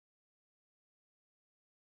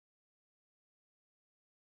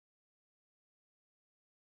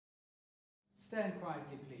Stand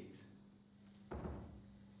quietly, please.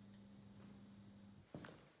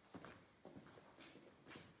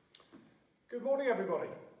 Good morning, everybody.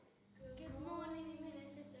 Good morning,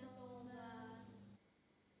 Mr. Thornburn.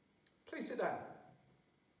 Please sit down.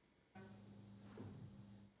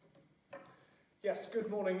 Yes, good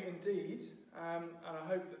morning indeed, and I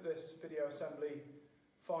hope that this video assembly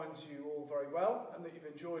finds you all very well and that you've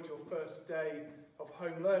enjoyed your first day of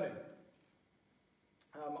home learning.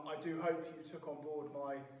 I do hope you took on board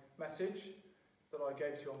my message that I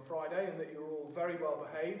gave to you on Friday and that you're all very well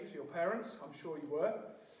behaved to your parents. I'm sure you were.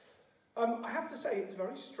 I have to say it's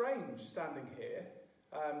very strange standing here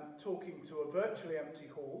talking to a virtually empty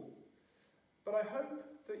hall, but I hope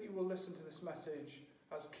that you will listen to this message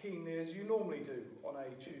as keenly as you normally do on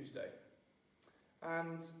a Tuesday.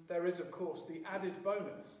 And there is, of course, the added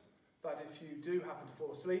bonus that if you do happen to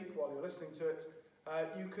fall asleep while you're listening to it,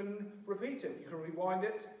 you can repeat it, you can rewind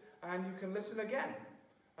it, and you can listen again.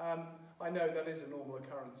 I know that is a normal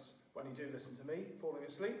occurrence when you do listen to me falling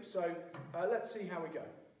asleep, so let's see how we go.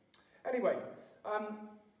 Anyway,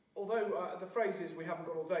 although the phrase is we haven't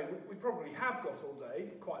got all day, we probably have got all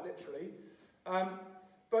day, quite literally,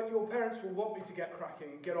 but your parents will want me to get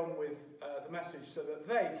cracking and get on with the message so that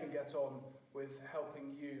they can get on with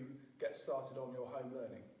helping you get started on your home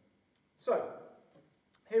learning. So,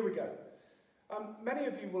 here we go. Many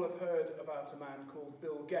of you will have heard about a man called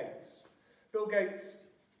Bill Gates. Bill Gates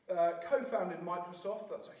co-founded Microsoft.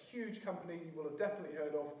 That's a huge company you will have definitely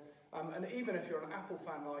heard of. And even if you're an Apple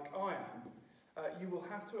fan like I am, you will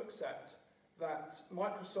have to accept that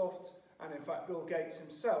Microsoft, and in fact Bill Gates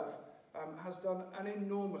himself, has done an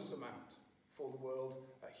enormous amount for the world.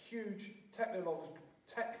 A huge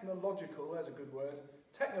technological, there's a good word,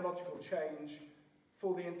 technological change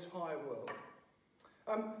for the entire world.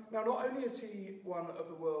 Now, not only is he one of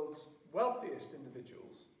the world's wealthiest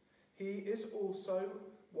individuals, he is also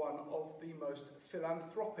one of the most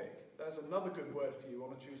philanthropic. There's another good word for you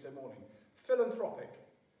on a Tuesday morning. Philanthropic.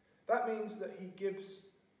 That means that he gives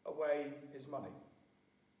away his money.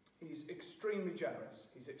 He's extremely generous.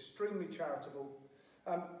 He's extremely charitable.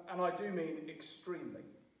 And I do mean extremely.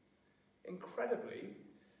 Incredibly,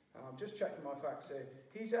 and I'm just checking my facts here,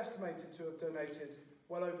 he's estimated to have donated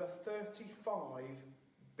well over $35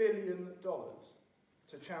 billion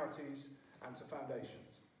to charities and to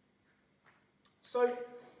foundations. So,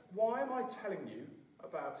 why am I telling you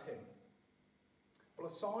about him? Well,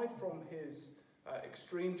 aside from his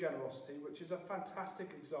extreme generosity, which is a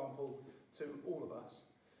fantastic example to all of us,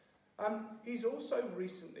 he's also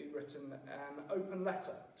recently written an open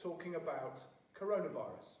letter talking about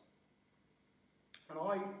coronavirus. And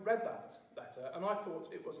I read that letter and I thought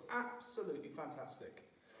it was absolutely fantastic.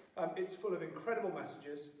 It's full of incredible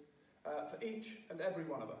messages for each and every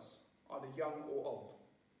one of us, either young or old.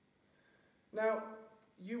 Now,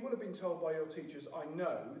 you will have been told by your teachers, I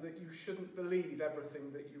know, that you shouldn't believe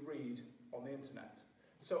everything that you read on the internet.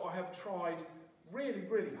 So I have tried really,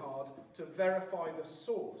 really hard to verify the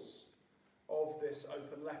source of this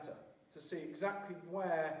open letter, to see exactly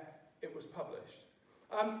where it was published.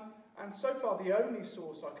 And so far, the only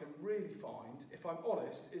source I can really find, if I'm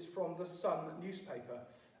honest, is from the Sun newspaper.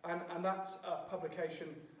 And that's a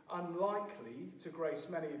publication unlikely to grace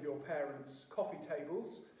many of your parents' coffee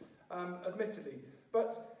tables, admittedly.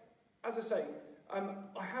 But, as I say,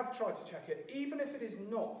 I have tried to check it. Even if it is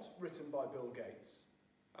not written by Bill Gates,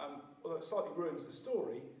 although it slightly ruins the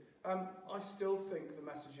story, I still think the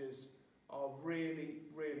messages are really,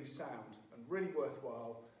 really sound and really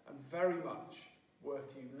worthwhile and very much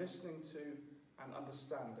worth you listening to and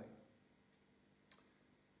understanding.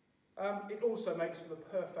 It also makes for the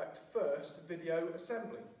perfect first video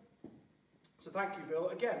assembly. So thank you, Bill,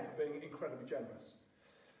 again for being incredibly generous.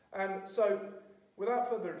 And so, without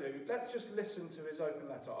further ado, let's just listen to his open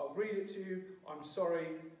letter. I'll read it to you. I'm sorry,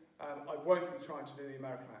 I won't be trying to do the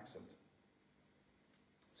American accent.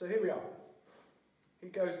 So here we are. He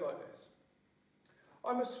goes like this.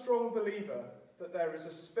 I'm a strong believer that there is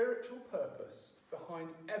a spiritual purpose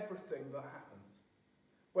behind everything that happens,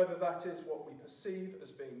 whether that is what we perceive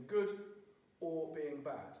as being good or being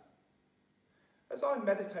bad. As I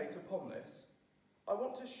meditate upon this, I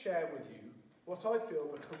want to share with you what I feel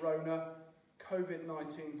the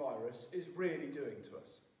COVID-19 virus is really doing to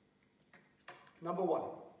us. Number one,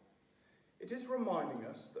 it is reminding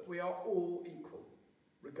us that we are all equal,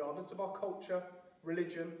 regardless of our culture,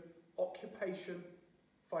 religion, occupation,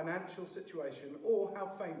 financial situation, or how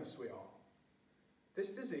famous we are. This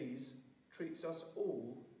disease treats us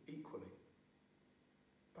all equally.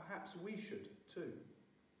 Perhaps we should too.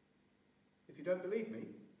 If you don't believe me,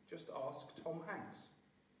 just ask Tom Hanks.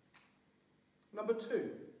 Number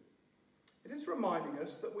two, It is reminding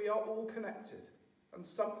us that we are all connected, and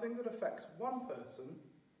something that affects one person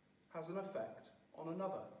has an effect on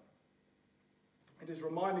another. It is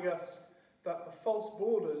reminding us that the false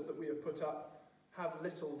borders that we have put up have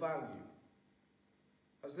little value,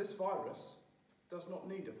 as this virus does not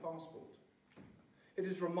need a passport. It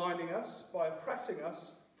is reminding us, by oppressing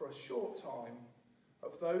us for a short time,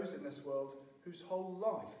 of those in this world whose whole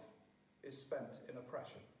life is spent in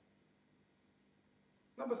oppression.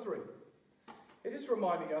 Number 3, it is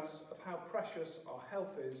reminding us of how precious our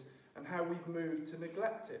health is and how we've moved to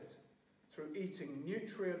neglect it through eating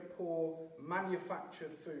nutrient-poor,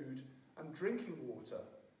 manufactured food and drinking water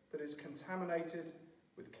that is contaminated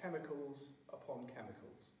with chemicals upon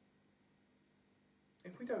chemicals.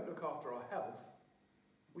 If we don't look after our health,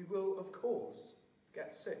 we will, of course,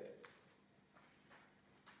 get sick.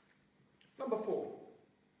 Number 4,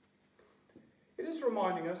 it is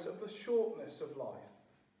reminding us of the shortness of life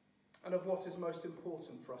and of what is most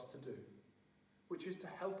important for us to do, which is to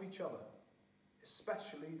help each other,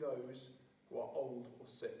 especially those who are old or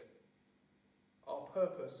sick. Our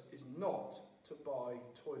purpose is not to buy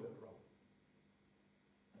toilet roll.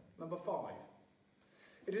 Number 5,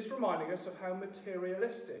 it is reminding us of how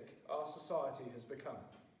materialistic our society has become.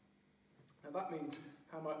 Now that means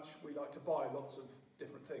how much we like to buy lots of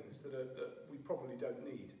different things that we probably don't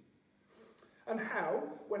need. And how,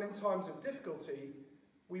 when in times of difficulty,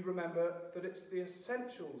 we remember that it's the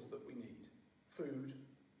essentials that we need: food,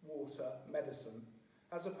 water, medicine,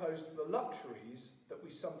 as opposed to the luxuries that we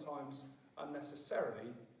sometimes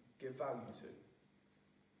unnecessarily give value to.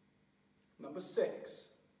 Number 6,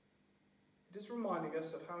 it is reminding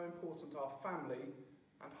us of how important our family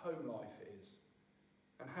and home life is,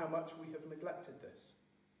 and how much we have neglected this.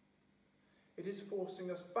 It is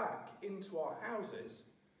forcing us back into our houses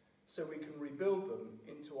so we can rebuild them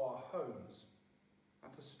into our homes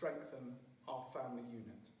and to strengthen our family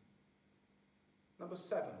unit. Number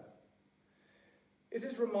 7, it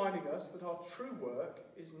is reminding us that our true work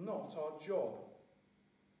is not our job.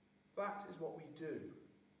 That is what we do,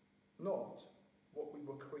 not what we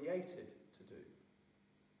were created to do.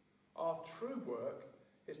 Our true work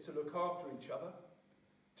is to look after each other,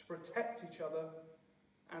 to protect each other,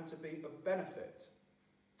 and to be of benefit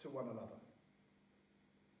to one another.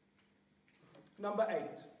 Number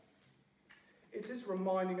 8, it is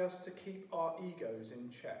reminding us to keep our egos in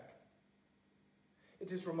check.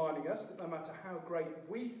 It is reminding us that no matter how great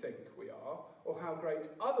we think we are, or how great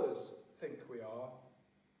others think we are,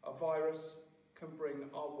 a virus can bring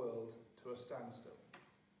our world to a standstill.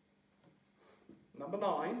 Number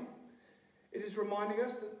 9, it is reminding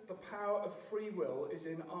us that the power of free will is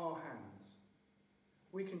in our hands.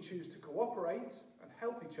 We can choose to cooperate and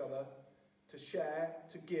help each other, to share,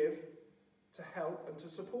 to give, to help and to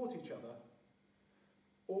support each other.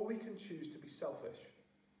 Or we can choose to be selfish,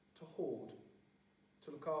 to hoard,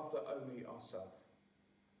 to look after only ourselves.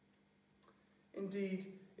 Indeed,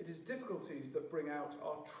 it is difficulties that bring out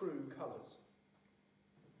our true colours.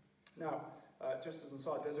 Now, just as an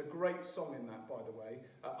aside, there's a great song in that, by the way.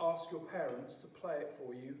 Ask your parents to play it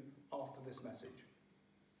for you after this message.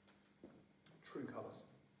 True colours.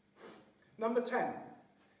 Number 10,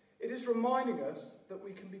 it is reminding us that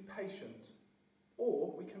we can be patient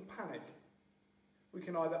or we can panic. We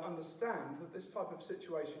can either understand that this type of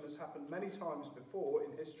situation has happened many times before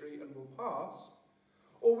in history and will pass,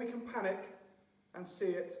 or we can panic and see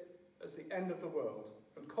it as the end of the world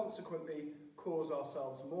and consequently cause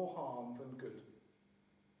ourselves more harm than good.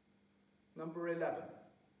 Number 11,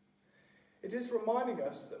 it is reminding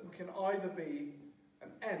us that we can either be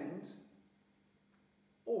an end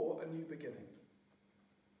or a new beginning.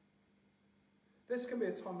 This can be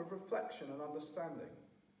a time of reflection and understanding,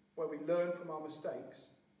 where we learn from our mistakes,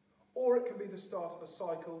 or it can be the start of a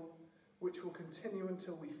cycle which will continue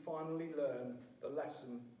until we finally learn the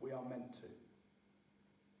lesson we are meant to.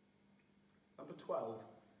 Number 12,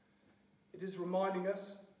 it is reminding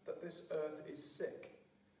us that this earth is sick.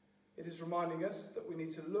 It is reminding us that we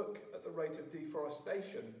need to look at the rate of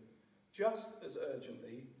deforestation just as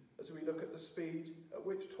urgently as we look at the speed at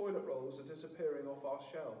which toilet rolls are disappearing off our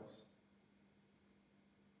shelves.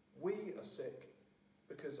 We are sick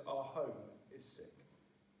because our home is sick.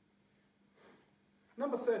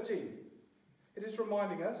 Number 13, it is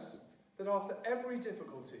reminding us that after every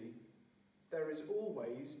difficulty, there is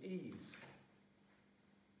always ease.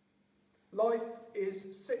 Life is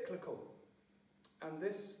cyclical, and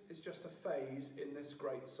this is just a phase in this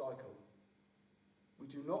great cycle. We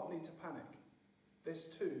do not need to panic. This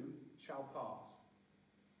too shall pass.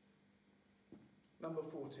 Number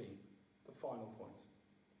 14, the final point.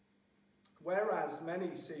 Whereas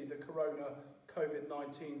many see the corona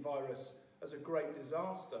COVID-19 virus as a great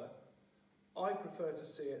disaster, I prefer to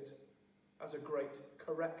see it as a great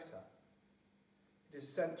corrector. It is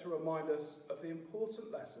sent to remind us of the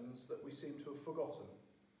important lessons that we seem to have forgotten,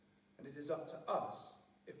 and it is up to us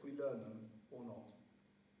if we learn them or not.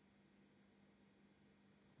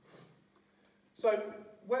 So,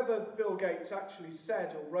 whether Bill Gates actually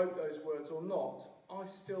said or wrote those words or not, I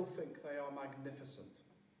still think they are magnificent.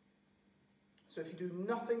 So if you do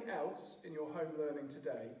nothing else in your home learning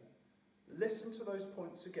today, listen to those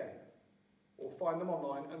points again, or find them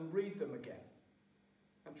online and read them again,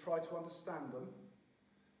 and try to understand them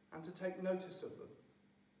and to take notice of them.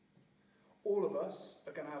 All of us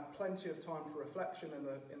are going to have plenty of time for reflection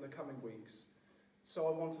in the coming weeks, so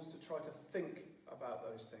I want us to try to think about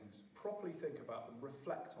those things, properly think about them,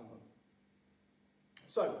 reflect on them.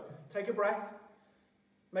 So, take a breath,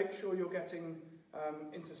 make sure you're getting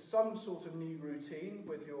into some sort of new routine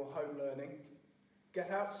with your home learning.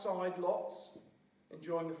 Get outside lots,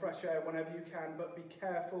 enjoying the fresh air whenever you can, but be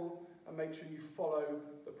careful and make sure you follow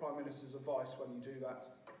the Prime Minister's advice when you do that.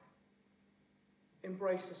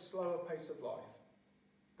 Embrace a slower pace of life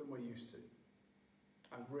than we're used to,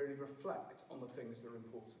 and really reflect on the things that are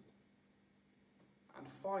important. And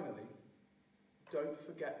finally, don't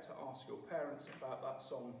forget to ask your parents about that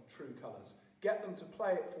song, True Colours. Get them to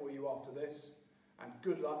play it for you after this, and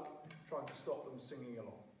good luck trying to stop them singing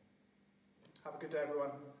along. Have a good day,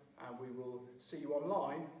 everyone, and we will see you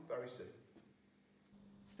online very soon.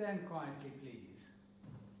 Stand quietly, please.